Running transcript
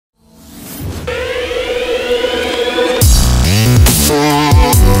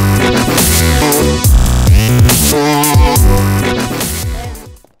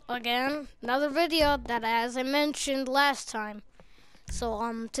another video that, as I mentioned last time.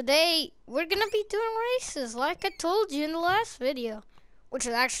 So today we're gonna be doing races like I told you in the last video, which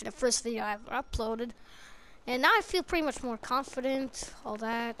is actually the first video I ever uploaded. And now I feel pretty much more confident, all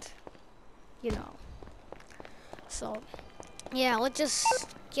that, you know. So yeah, let's just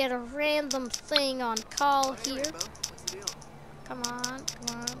get a random thing on call here. Come on,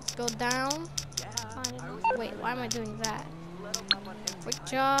 let's go down. Wait, why am I doing that? Quick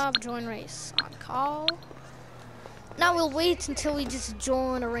job, join race on call. Now we'll wait until we just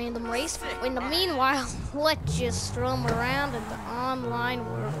join a random race. In the meanwhile, let's just roam around in the online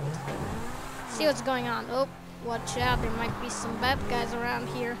world. See what's going on. Oh, watch out, there might be some bad guys around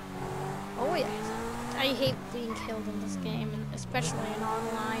here. Oh yeah, I hate being killed in this game, and especially in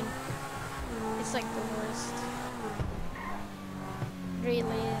online. It's like the worst. It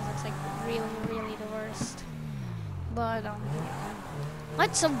really is, it's like really the worst. But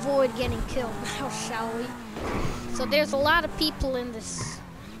let's avoid getting killed now, shall we? So there's a lot of people in this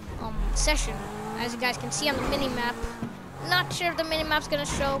session, as you guys can see on the mini-map. Not sure if the mini-map's gonna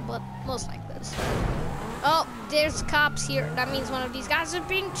show, but most likely this. Oh, there's cops here. That means one of these guys is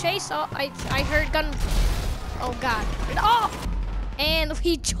being chased. Oh, I heard gun. Oh God. Oh! And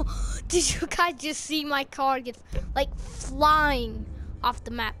we did you guys just see my car get like flying off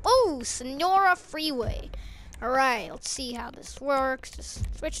the map? Oh, Sonora Freeway. Alright, let's see how this works. Just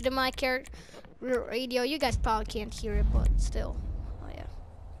switch to my character radio. You guys probably can't hear it, but still. Oh yeah.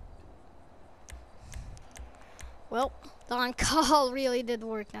 Well, the on-call really did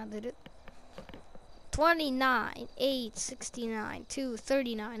work now, did it? 29, 8, 69, 2,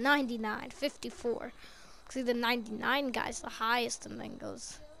 39, 99, 54. See, the 99 guy's the highest, and then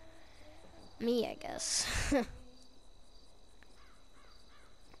goes me, I guess.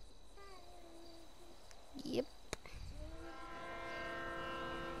 Yep.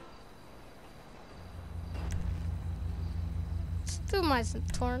 Let's do my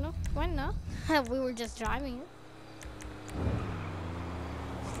Zentorno. Why not? We were just driving it.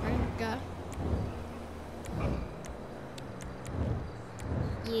 Friend guy.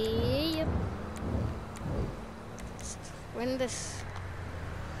 Yeah, yep. Let's win this.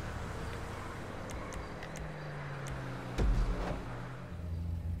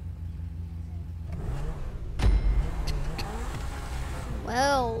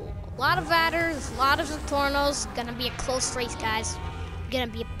 Well, a lot of Vadders, a lot of Zentornos. Gonna be a close race, guys. Gonna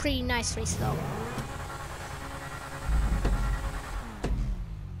be a pretty nice race, though.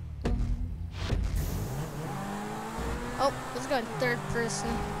 Oh, let's go in third person,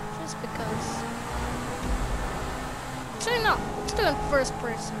 just because. Actually, no, let's do it in first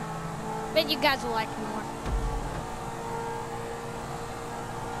person. Bet you guys will like it more.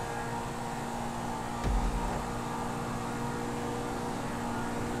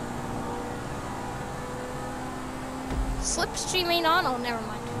 Slipstream ain't on? Oh, never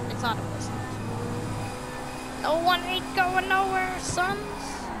mind. I thought it was. No one ain't going nowhere, sons.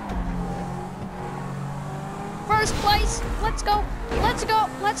 First place. Let's go. Let's go.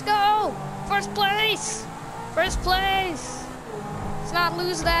 Let's go. First place. First place. Let's not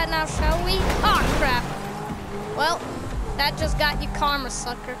lose that now, shall we? Oh, crap. Well, that just got you karma,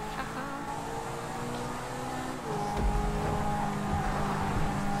 sucker.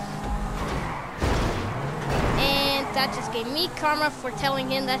 That just gave me karma for telling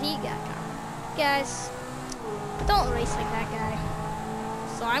him that he got karma. Guys, don't race like that guy.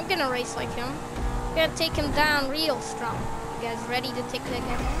 So I'm gonna race like him. I'm gonna take him down real strong. You guys ready to take that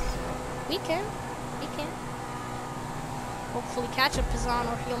guy down? We can. We can. Hopefully Ketchup is on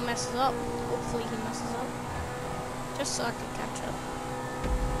or he'll mess up. Hopefully he messes up. Just so I can catch up.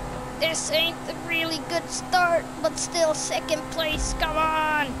 This ain't the really good start, but still second place. Come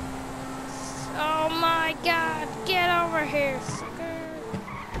on. Oh my God, get over here, sucker.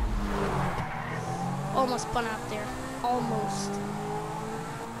 Almost spun out there, almost.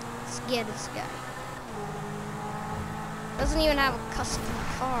 Let's get this guy. Doesn't even have a custom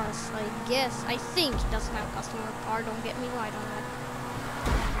car, so I think he doesn't have a custom car, don't get me right on that.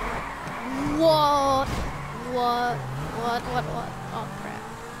 What? Oh crap.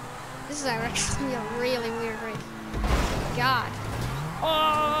 This is actually a really weird race. God.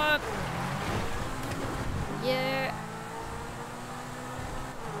 Oh! Yeah.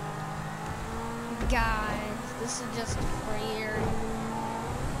 Guys, this is just weird.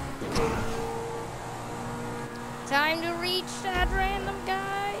 Time to reach that random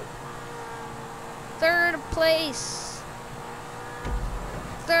guy. Third place.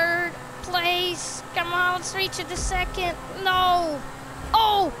 Third place. Come on, let's reach it to second. No.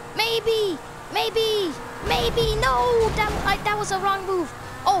 Oh, maybe. No. That was a wrong move.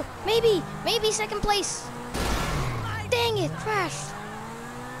 Oh, maybe second place. Dang it, crashed.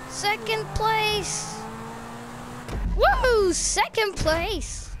 Second place. Woo, second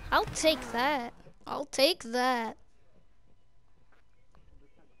place. I'll take that. I'll take that.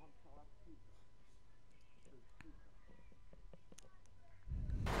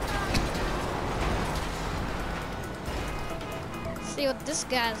 See what this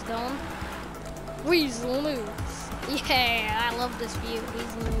guy's doing. Weasel News. Yeah, I love this view.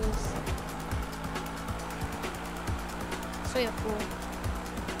 Weasel News. So yeah, cool.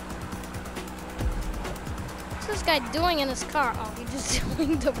 What's this guy doing in his car? Oh, he's just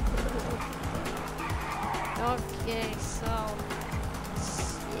doing the Okay, so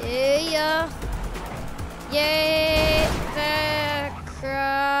yeah. Yay, the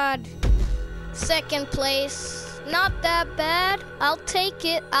crowd. Second place. Not that bad. I'll take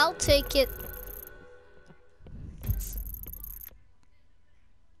it. I'll take it.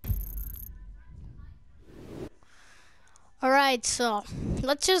 Alright, so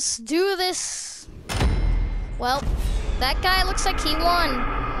let's just do this. Well, that guy looks like he won.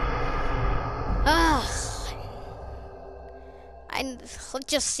 Let's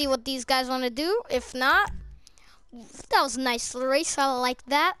just see what these guys want to do. If not, that was a nice little race. I like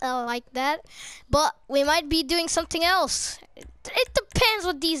that. I like that. But we might be doing something else. It depends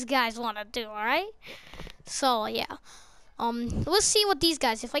what these guys want to do, alright? So, yeah. We'll see what these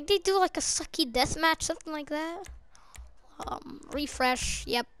guys, if like they do like a sucky deathmatch, something like that. Refresh.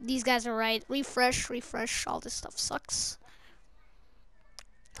 Yep, these guys are right. Refresh. All this stuff sucks.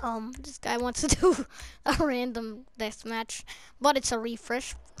 This guy wants to do a random deathmatch, but it's a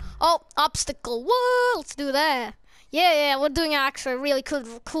refresh. Oh, obstacle. Whoa, let's do that. Yeah, we're doing actually a really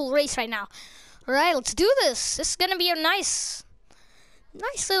cool race right now. All right, let's do this. This is gonna be a nice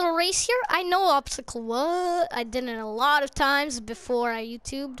little race here. I know obstacle. What? I did it a lot of times before I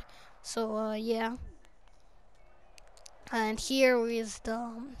YouTubed. So yeah. And here is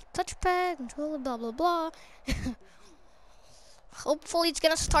the touchpad, controller, blah blah blah. Hopefully it's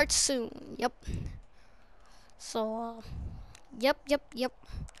gonna start soon. Yep. So, yep.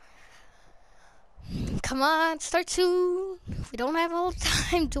 Come on, start soon. We don't have all the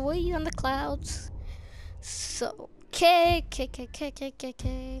time to wait on the clouds. So, okay.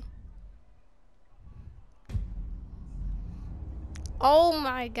 Oh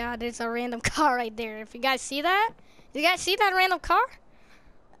my God, there's a random car right there. If you guys see that? You guys see that random car?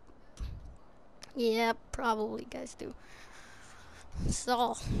 Yeah, probably you guys do.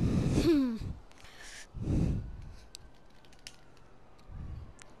 So,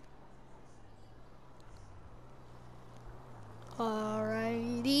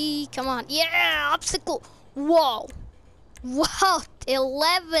 alrighty, come on. Yeah, obstacle. Whoa.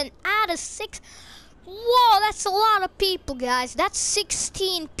 11 out of 6. Whoa, that's a lot of people, guys. That's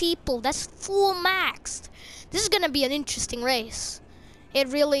 16 people. That's full maxed. This is gonna be an interesting race. It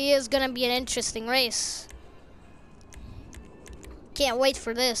really is gonna be an interesting race. Can't wait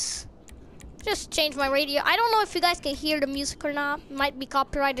for this. Just change my radio. I don't know if you guys can hear the music or not. Might be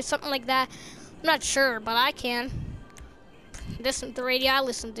copyrighted, something like that. I'm not sure, but I can. This is the radio I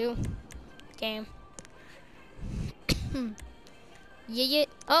listen to. Game. Yeah.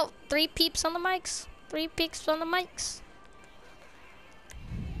 Oh, 3 peeps on the mics. 3 peeps on the mics.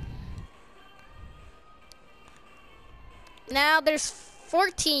 Now there's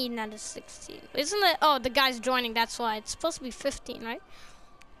 14 out of 16. Isn't it? Oh, the guy's joining. That's why. It's supposed to be 15, right?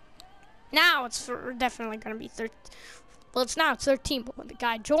 Now it's definitely going to be 13. Well, it's now 13, but when the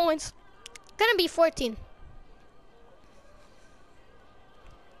guy joins, it's going to be 14.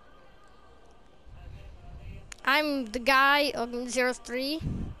 I'm the guy on 03.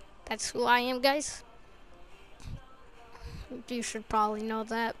 That's who I am, guys. You should probably know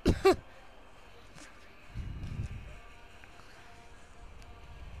that.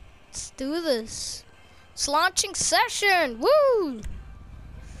 Let's do this. It's launching session. Woo!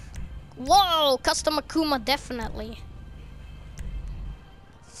 Whoa, custom Akuma, definitely.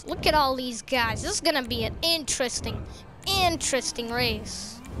 Look at all these guys. This is gonna be an interesting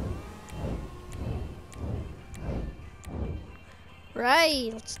race. Right,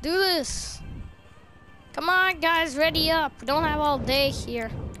 let's do this. Come on, guys, ready up. We don't have all day here.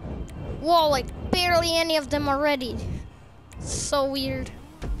 Whoa, like barely any of them are ready. So weird.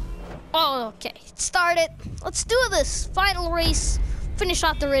 Oh, okay, it started. Let's do this. Final race. Finish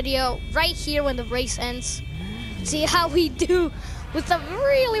off the video right here when the race ends. See how we do with a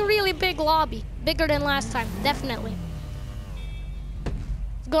really big lobby. Bigger than last time, definitely.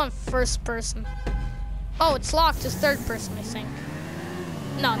 Let's go on first person. Oh, it's locked as third person, I think.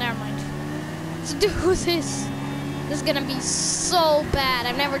 No, never mind. Let's do this. This is gonna be so bad.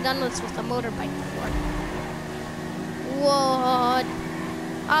 I've never done this with a motorbike before. What?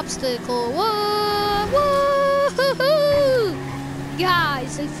 Obstacle. Whoa! Whoa!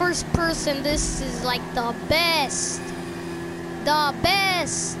 Guys, in first person, this is like the best. The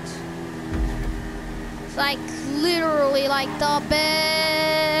best. It's like literally like the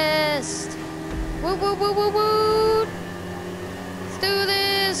best. Woo woo woo woo woo. Let's do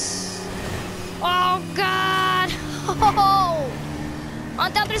this. Oh God. Oh.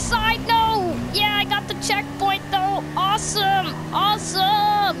 On the other side, no. Yeah, I got the checkpoint though. Awesome.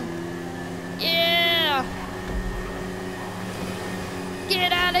 Awesome. Yeah.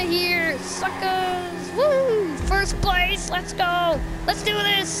 Get out of here, suckers. Woo. First place. Let's go. Let's do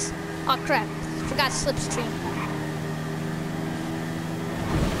this. Oh crap. Forgot slipstream.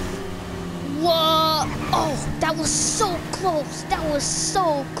 Whoa! Oh, that was so close. That was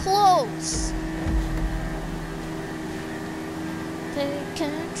so close. Take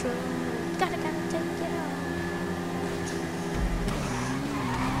control. Gotta take it on.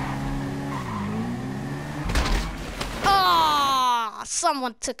 Ah!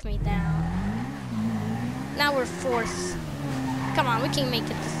 Someone took me down. Now we're fourth. Come on, we can make it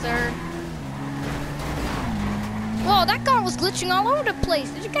to third. Whoa, that car was glitching all over the place.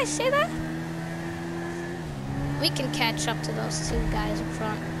 Did you guys see that? We can catch up to those two guys in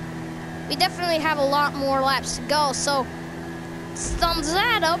front. We definitely have a lot more laps to go, so thumbs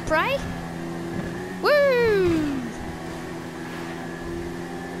that up, right? Woo!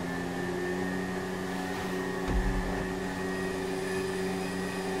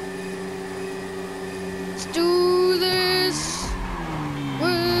 Let's do this.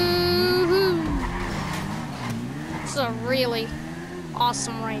 Woo! It's a really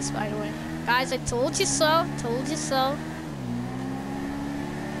awesome race, by the way. Guys, I told you so. Told you so.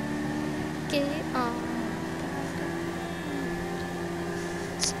 Get on.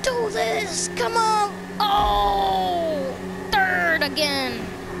 Let's do this. Come on. Oh! Third again.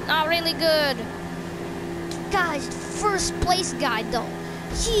 Not really good. Guys, first place guy, though.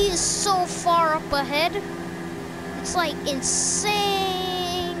 He is so far up ahead. It's like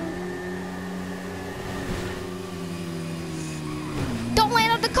insane. Don't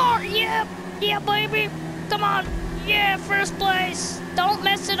land on the car. Yeah, yeah, baby. Come on. Yeah, first place. Don't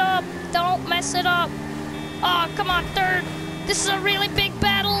mess it up. Don't mess it up. Oh, come on, third. This is a really big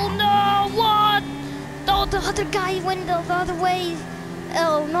battle. No, what? Oh, the other guy went the other way.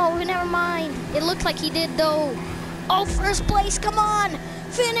 Oh, no, never mind. It looked like he did, though. Oh, first place. Come on.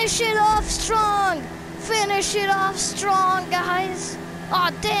 Finish it off strong. Finish it off strong, guys. Oh,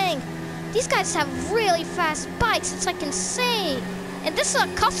 dang. These guys have really fast bikes. It's like insane. And this is a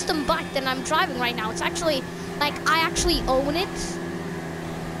custom bike that I'm driving right now. It's actually, like, I actually own it.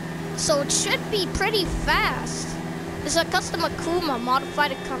 So it should be pretty fast. This is a custom Akuma,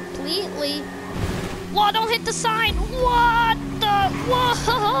 modified it completely. Whoa, don't hit the sign. What the?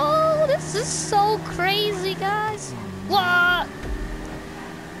 Whoa, this is so crazy, guys. What?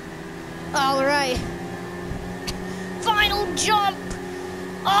 All right. Final jump.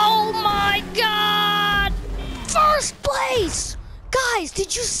 Oh my God. First place. Guys,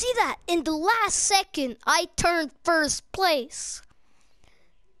 did you see that? In the last second, I turned first place.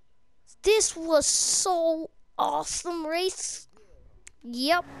 This was so awesome race.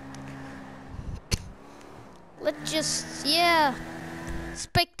 Yep. Let's just, yeah,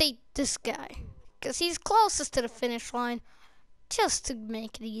 spectate this guy. Because he's closest to the finish line. Just to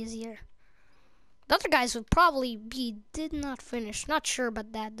make it easier. The other guys would probably did not finish. Not sure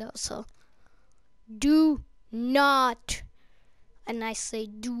about that though, so. Do not. And I say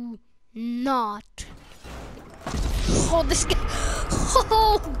do not. Oh, this guy.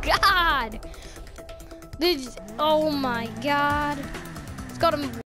 Oh, God. Oh, my God. It's got him.